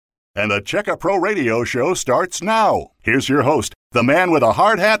And the Checka Pro Radio Show starts now. Here's your host, the man with a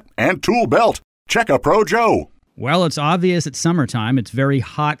hard hat and tool belt, Checka Pro Joe. Well, it's obvious it's summertime. It's very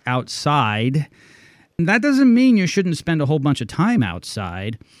hot outside. And that doesn't mean you shouldn't spend a whole bunch of time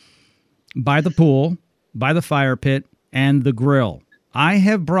outside, by the pool, by the fire pit, and the grill. I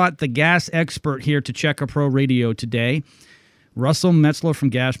have brought the gas expert here to Checka Pro Radio today, Russell Metzler from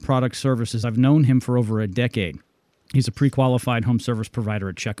Gas Product Services. I've known him for over a decade. He's a pre-qualified home service provider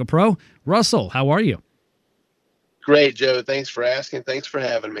at Checka Pro. Russell, how are you? Great, Joe. Thanks for asking. Thanks for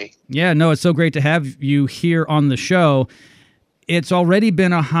having me. Yeah, no, it's so great to have you here on the show. It's already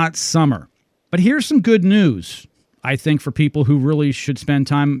been a hot summer, but here's some good news, I think, for people who really should spend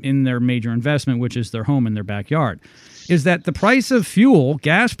time in their major investment, which is their home and their backyard, is that the price of fuel,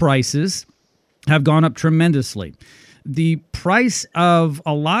 gas prices, have gone up tremendously. The price of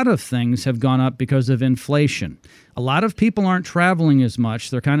a lot of things have gone up because of inflation. A lot of people aren't traveling as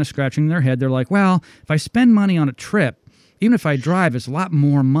much. They're kind of scratching their head. They're like, well, if I spend money on a trip, even if I drive, it's a lot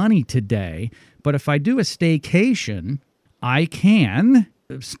more money today. But if I do a staycation, I can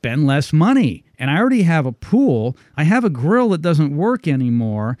spend less money. And I already have a pool. I have a grill that doesn't work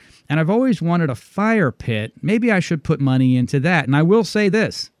anymore. And I've always wanted a fire pit. Maybe I should put money into that. And I will say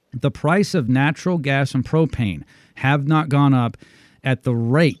this, the price of natural gas and propane have not gone up at the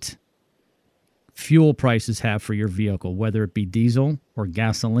rate fuel prices have for your vehicle, whether it be diesel or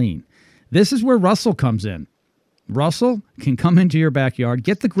gasoline. This is where Russell comes in. Russell can come into your backyard,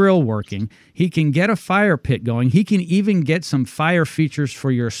 get the grill working. He can get a fire pit going. He can even get some fire features for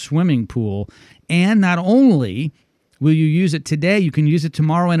your swimming pool. And not only will you use it today, you can use it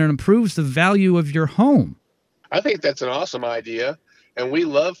tomorrow, and it improves the value of your home. I think that's an awesome idea. And we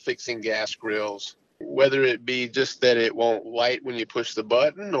love fixing gas grills, whether it be just that it won't light when you push the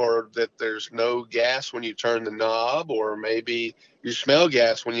button, or that there's no gas when you turn the knob, or maybe you smell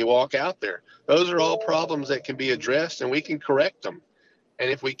gas when you walk out there. Those are all problems that can be addressed, and we can correct them. And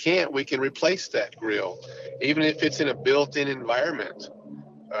if we can't, we can replace that grill. Even if it's in a built-in environment,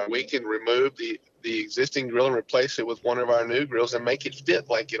 we can remove the existing grill and replace it with one of our new grills and make it fit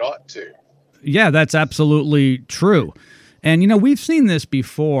like it ought to. Yeah, that's absolutely true. And, we've seen this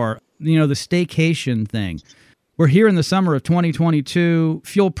before, the staycation thing. We're here in the summer of 2022.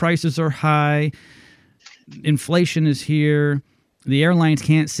 Fuel prices are high. Inflation is here. The airlines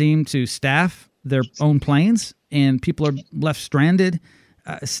can't seem to staff their own planes, and people are left stranded.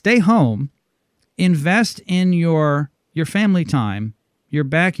 Stay home. Invest in your family time, your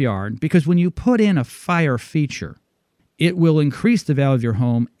backyard, because when you put in a fire feature, it will increase the value of your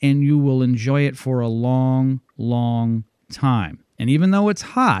home, and you will enjoy it for a long, long time. And even though it's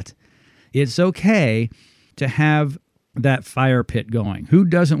hot, it's okay to have that fire pit going. Who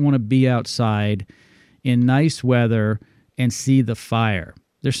doesn't want to be outside in nice weather and see the fire?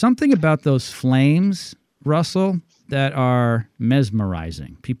 There's something about those flames, Russell, that are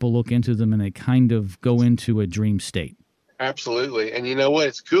mesmerizing. People look into them and they kind of go into a dream state. Absolutely. And you know what?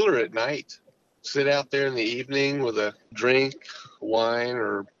 It's cooler at night. Sit out there in the evening with a drink, wine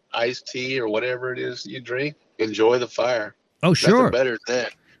or iced tea or whatever it is you drink. Enjoy the fire. Oh, sure. Nothing better than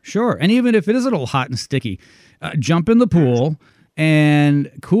that. Sure. And even if it is a little hot and sticky, jump in the pool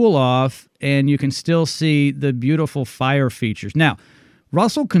and cool off, and you can still see the beautiful fire features. Now,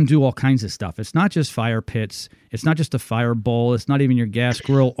 Russell can do all kinds of stuff. It's not just fire pits. It's not just a fire bowl. It's not even your gas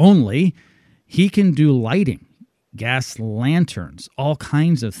grill only. He can do lighting, gas lanterns, all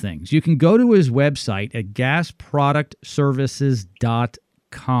kinds of things. You can go to his website at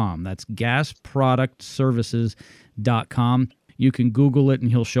gasproductservices.com. That's gasproductservices.com. You can Google it and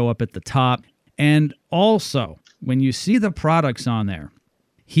he'll show up at the top. And also, when you see the products on there,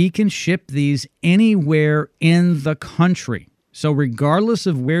 he can ship these anywhere in the country. So regardless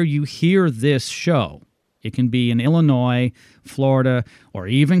of where you hear this show, it can be in Illinois, Florida, or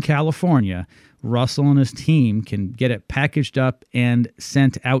even California, Russell and his team can get it packaged up and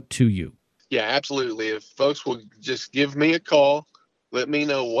sent out to you. Yeah, absolutely. If folks will just give me a call, let me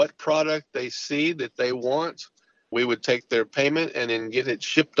know what product they see that they want. We would take their payment and then get it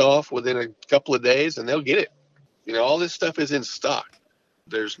shipped off within a couple of days, and they'll get it. All this stuff is in stock.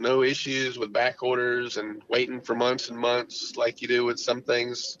 There's no issues with back orders and waiting for months and months like you do with some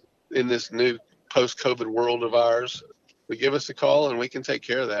things in this new post-COVID world of ours. But give us a call and we can take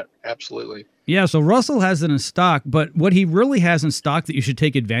care of that. Absolutely. Yeah, so Russell has it in stock, but what he really has in stock that you should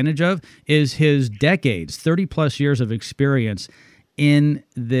take advantage of is his decades, 30-plus years of experience in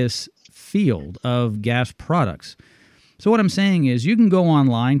this field of gas products. So what I'm saying is you can go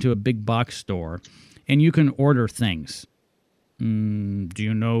online to a big box store and you can order things. Do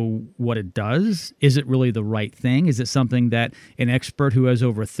you know what it does? Is it really the right thing? Is it something that an expert who has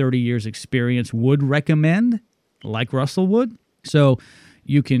over 30 years experience would recommend, like Russell would? So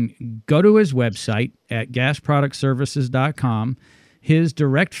you can go to his website at gasproductservices.com. His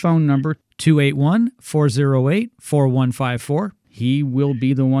direct phone number, 281-408-4154. He will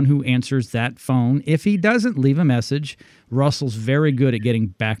be the one who answers that phone. If he doesn't leave a message, Russell's very good at getting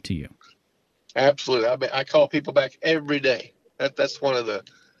back to you. Absolutely. I call people back every day. That's one of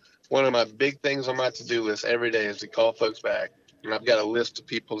my big things on my to-do list every day is to call folks back. And I've got a list of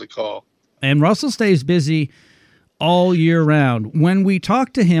people to call. And Russell stays busy all year round. When we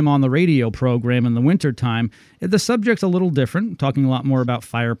talk to him on the radio program in the wintertime, the subject's a little different, talking a lot more about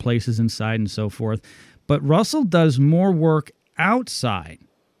fireplaces inside and so forth. But Russell does more work outside.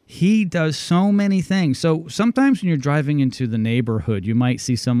 He does so many things. So sometimes when you're driving into the neighborhood, you might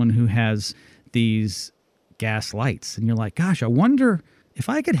see someone who has these gas lights, and you're like, gosh, I wonder if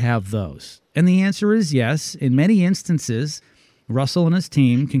I could have those. And the answer is yes. In many instances, Russell and his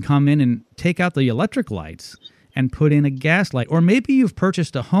team can come in and take out the electric lights and put in a gas light. Or maybe you've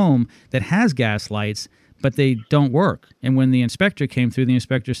purchased a home that has gas lights, but they don't work. And when the inspector came through, the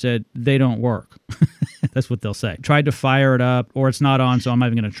inspector said, they don't work. That's what they'll say. Tried to fire it up, or it's not on, so I'm not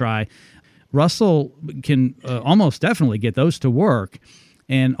even going to try. Russell can almost definitely get those to work.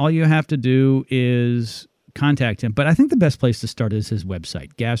 And all you have to do is contact him. But I think the best place to start is his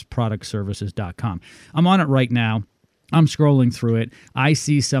website, gasproductservices.com. I'm on it right now. I'm scrolling through it. I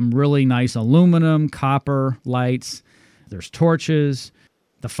see some really nice aluminum, copper lights. There's torches.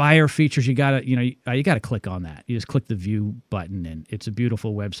 The fire features, you gotta click on that. You just click the view button, and it's a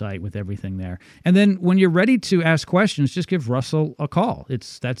beautiful website with everything there. And then when you're ready to ask questions, just give Russell a call.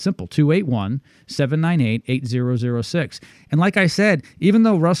 It's that simple, 281-798-8006. And like I said, even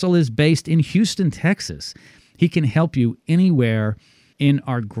though Russell is based in Houston, Texas, he can help you anywhere in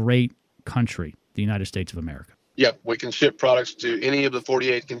our great country, the United States of America. Yep, we can ship products to any of the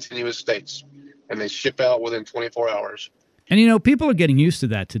 48 continuous states, and they ship out within 24 hours. And, people are getting used to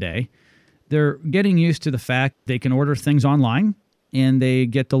that today. They're getting used to the fact they can order things online and they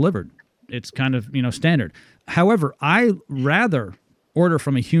get delivered. It's kind of, standard. However, I rather order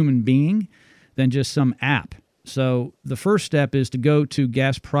from a human being than just some app. So the first step is to go to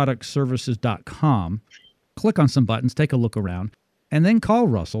gasproductservices.com, click on some buttons, take a look around, and then call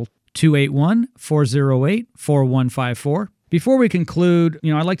Russell, 281-408-4154. Before we conclude,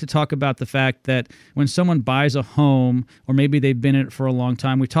 I'd like to talk about the fact that when someone buys a home, or maybe they've been in it for a long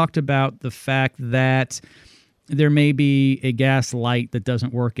time, we talked about the fact that there may be a gas light that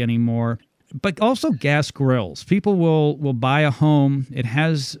doesn't work anymore, but also gas grills. People will buy a home. It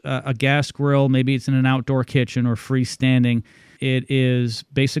has a gas grill. Maybe it's in an outdoor kitchen or freestanding. It is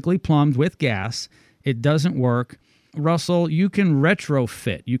basically plumbed with gas. It doesn't work. Russell, you can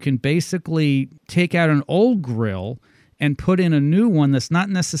retrofit. You can basically take out an old grill and put in a new one that's not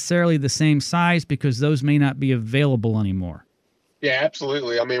necessarily the same size because those may not be available anymore. Yeah,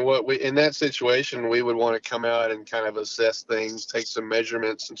 absolutely. I mean, in that situation, we would want to come out and kind of assess things, take some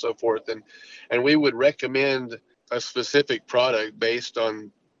measurements and so forth. And we would recommend a specific product based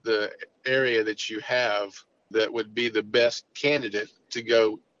on the area that you have that would be the best candidate to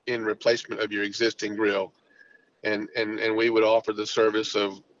go in replacement of your existing grill. And we would offer the service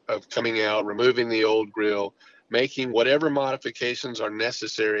of coming out, removing the old grill, making whatever modifications are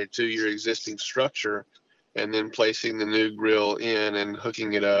necessary to your existing structure, and then placing the new grill in and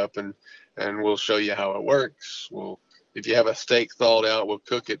hooking it up, and we'll show you how it works. If you have a steak thawed out, we'll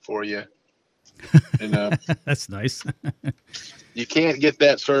cook it for you. And that's nice. You can't get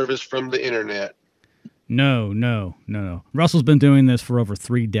that service from the internet. No. Russell's been doing this for over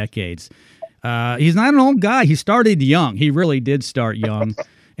 3 decades. He's not an old guy. He started young. He really did start young.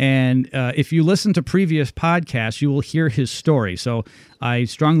 And if you listen to previous podcasts, you will hear his story. So I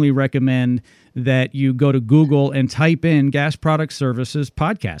strongly recommend that you go to Google and type in Gas Product Services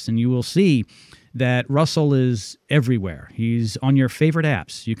Podcast, and you will see that Russell is everywhere. He's on your favorite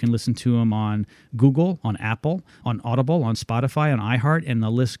apps. You can listen to him on Google, on Apple, on Audible, on Spotify, on iHeart, and the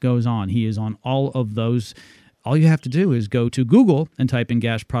list goes on. He is on all of those. All you have to do is go to Google and type in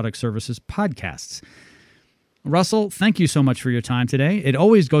Gas Product Services Podcasts. Russell, thank you so much for your time today. It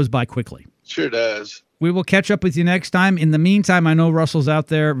always goes by quickly. Sure does. We will catch up with you next time. In the meantime, I know Russell's out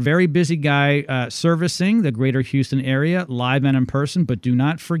there, very busy guy, servicing the greater Houston area, live and in person, but do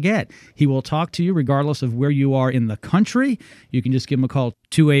not forget, he will talk to you regardless of where you are in the country. You can just give him a call,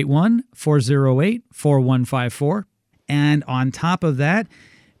 281-408-4154. And on top of that,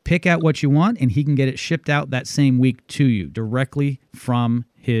 pick out what you want, and he can get it shipped out that same week to you directly from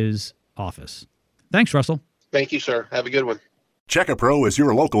his office. Thanks, Russell. Thank you, sir. Have a good one. Checkapro is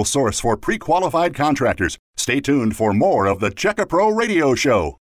your local source for pre-qualified contractors. Stay tuned for more of the Checkapro Radio Show.